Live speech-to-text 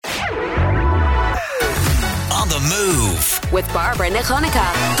Move. With Barbara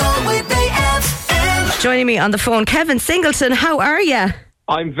Nichonica. Galway Bay FM. Joining me on the phone, Kevin Singleton. How are you?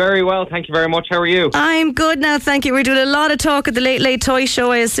 I'm very well, thank you very much. How are you? I'm good now, thank you. We're doing a lot of talk at the Late Late Toy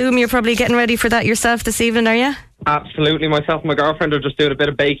Show. I assume you're probably getting ready for that yourself this evening, are you? Absolutely. Myself and my girlfriend are just doing a bit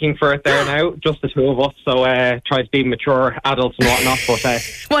of baking for it there now, just the two of us. So try to be mature adults and whatnot. But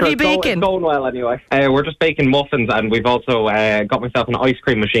what are you baking? It's going well anyway. We're just baking muffins, and we've also got myself an ice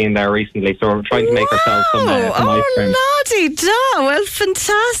cream machine there recently. So we're trying to make ourselves some ice cream. La-di-da. Well,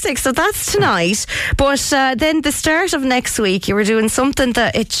 fantastic. So that's tonight. But then the start of next week, you were doing something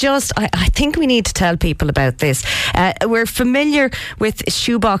that it just, I think we need to tell people about this. We're familiar with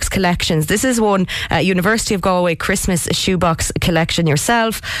shoebox collections. This is one University of Galway Christmas shoebox collection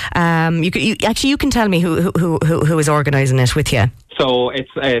yourself. You can tell me who is organising it with you. So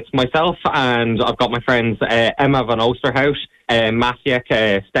it's myself, and I've got my friends Emma van Oosterhout,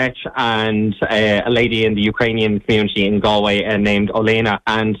 Maciek Stech, and a lady in the Ukrainian community in Galway named Olena.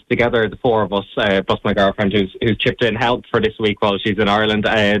 And together, the four of us, plus my girlfriend who's chipped in help for this week while she's in Ireland.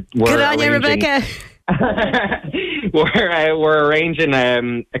 Good on you, Rebecca. We're arranging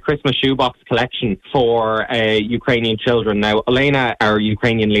a Christmas shoebox collection for Ukrainian children. Now, Elena, our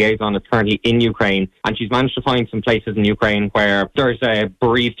Ukrainian liaison, is currently in Ukraine, and she's managed to find some places in Ukraine where there's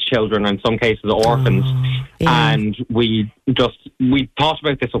bereaved children, and in some cases orphans. And we thought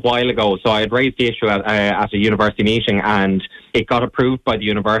about this a while ago, so I had raised the issue at a university meeting, and it got approved by the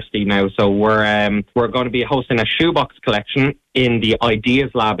university now. So we're going to be hosting a shoebox collection in the Ideas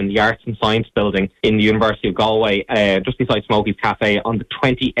Lab in the Arts and Science building in the University of Galway, just beside Smokey's Cafe, on the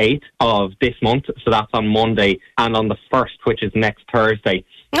 28th of this month. So that's on Monday, and on the 1st, which is next Thursday.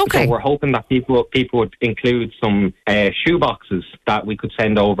 Okay. So we're hoping that people would include some shoe boxes that we could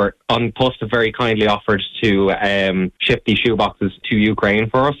send over. An Post have very kindly offered to ship these shoe boxes to Ukraine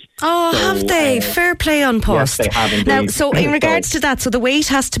for us. Oh, so, have they? Fair play on Post. Yes, they have indeed. Now, so in regards to that, so the weight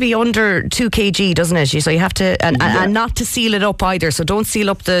has to be under 2 kg, doesn't it? So you have to, and not to seal it up either. So don't seal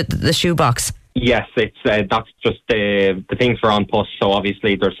up the shoe box. Yes, it's that's just the things for An Post. So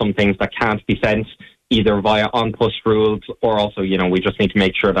obviously there's some things that can't be sent either via An Post rules, or also, we just need to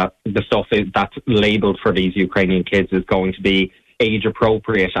make sure that the stuff that's labelled for these Ukrainian kids is going to be age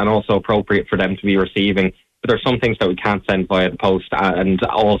appropriate and also appropriate for them to be receiving. But there's some things that we can't send via the post, and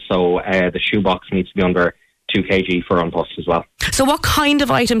also the shoebox needs to be under 2 kg for An Post as well. So what kind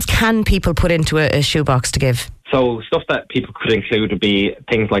of items can people put into a shoebox to give? So stuff that people could include would be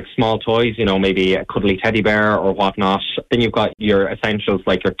things like small toys, maybe a cuddly teddy bear or whatnot. Then you've got your essentials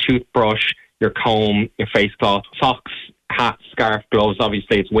like your toothbrush, your comb, your face cloth, socks, hats, scarf, gloves.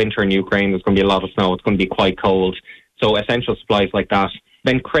 Obviously, it's winter in Ukraine. There's going to be a lot of snow. It's going to be quite cold. So essential supplies like that.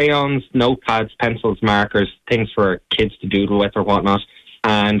 Then crayons, notepads, pencils, markers, things for kids to doodle with or whatnot.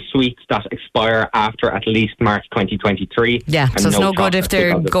 And sweets that expire after at least March 2023. Yeah, so it's no good if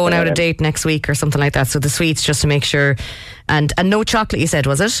they're going out of date next week or something like that. So the sweets, just to make sure. And no chocolate, you said,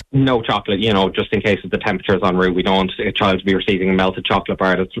 was it? No chocolate, just in case of the temperatures en route. We don't want a child to be receiving a melted chocolate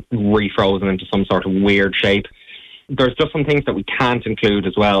bar that's refrozen into some sort of weird shape. There's just some things that we can't include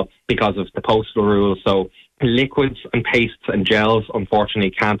as well because of the postal rules. So liquids and pastes and gels,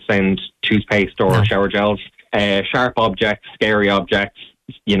 unfortunately, can't send toothpaste or shower gels. Sharp objects, scary objects,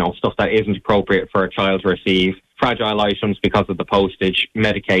 stuff that isn't appropriate for a child to receive. Fragile items because of the postage,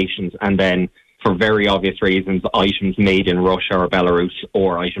 medications, and then, for very obvious reasons, items made in Russia or Belarus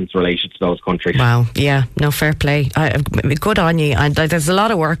or items related to those countries. Wow, yeah, no, fair play. Good on you. And there's a lot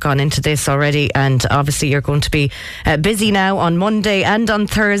of work gone into this already, and obviously you're going to be busy now on Monday and on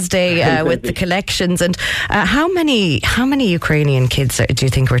Thursday with the collections. And how many Ukrainian kids do you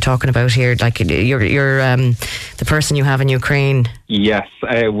think we're talking about here? Like you're the person you have in Ukraine? Yes,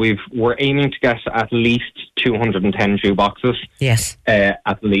 we're aiming to get at least 210 shoe boxes. Yes,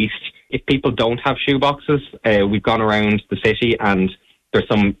 at least. If people don't have shoe boxes, we've gone around the city, and there's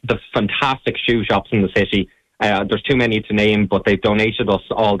the fantastic shoe shops in the city. There's too many to name, but they've donated us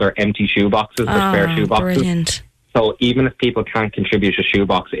all their empty shoe boxes, their spare shoe boxes. Brilliant. So even if people can't contribute a shoe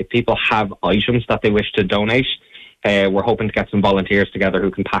box, if people have items that they wish to donate, we're hoping to get some volunteers together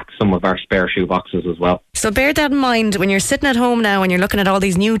who can pack some of our spare shoe boxes as well. So bear that in mind when you're sitting at home now and you're looking at all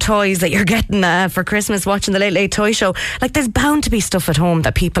these new toys that you're getting for Christmas, watching the Late Late Toy Show. Like, there's bound to be stuff at home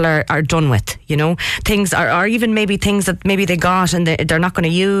that people are done with, things, or even maybe things that maybe they got and they're not going to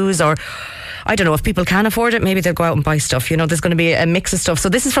use, or I don't know, if people can afford it, maybe they'll go out and buy stuff. There's going to be a mix of stuff. So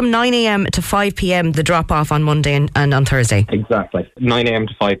this is from 9 a.m. to 5 p.m, the drop off on Monday and on Thursday. Exactly. 9 a.m.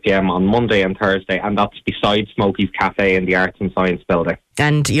 to 5 p.m. on Monday and Thursday, and that's beside Smokey's Cafe in the Arts and Science Building.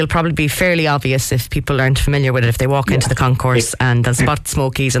 And you'll probably be fairly obvious if people aren't familiar with it. If they walk into the concourse, and they'll spot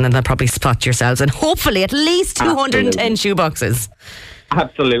Smokies, and then they'll probably spot yourselves, and hopefully at least 210 shoeboxes.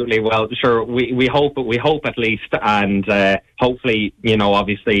 Absolutely. Well, sure. We hope at least, and hopefully,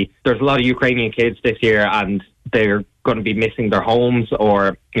 obviously, there's a lot of Ukrainian kids this year, and they're going to be missing their homes,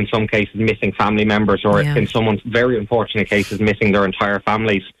 or in some cases missing family members, or in some very unfortunate cases missing their entire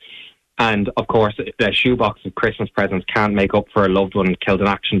families. And of course, a shoebox of Christmas presents can't make up for a loved one killed in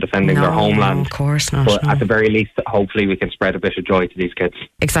action defending their homeland. No, of course not. But at the very least, hopefully we can spread a bit of joy to these kids.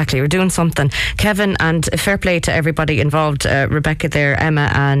 Exactly, we're doing something. Kevin, and fair play to everybody involved. Rebecca there, Emma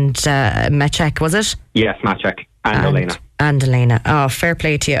and Mechek, was it? Yes, Mechek and Elena. And Elena. Oh, fair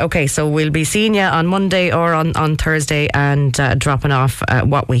play to you. Okay, so we'll be seeing you on Monday or on Thursday, and dropping off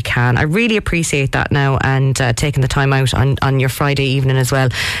what we can. I really appreciate that now, and taking the time out on your Friday evening as well,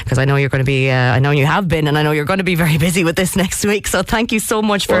 because I know you're going to be, I know you have been, and I know you're going to be very busy with this next week. So thank you so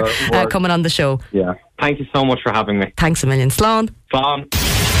much for coming on the show. Yeah, thank you so much for having me. Thanks a million. Slán. Slán.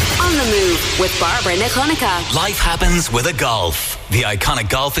 On the Move with Barbara Nichonica. Life happens with a Golf. The iconic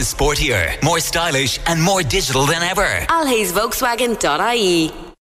Golf is sportier, more stylish and more digital than ever. alhaysvolkswagen.ie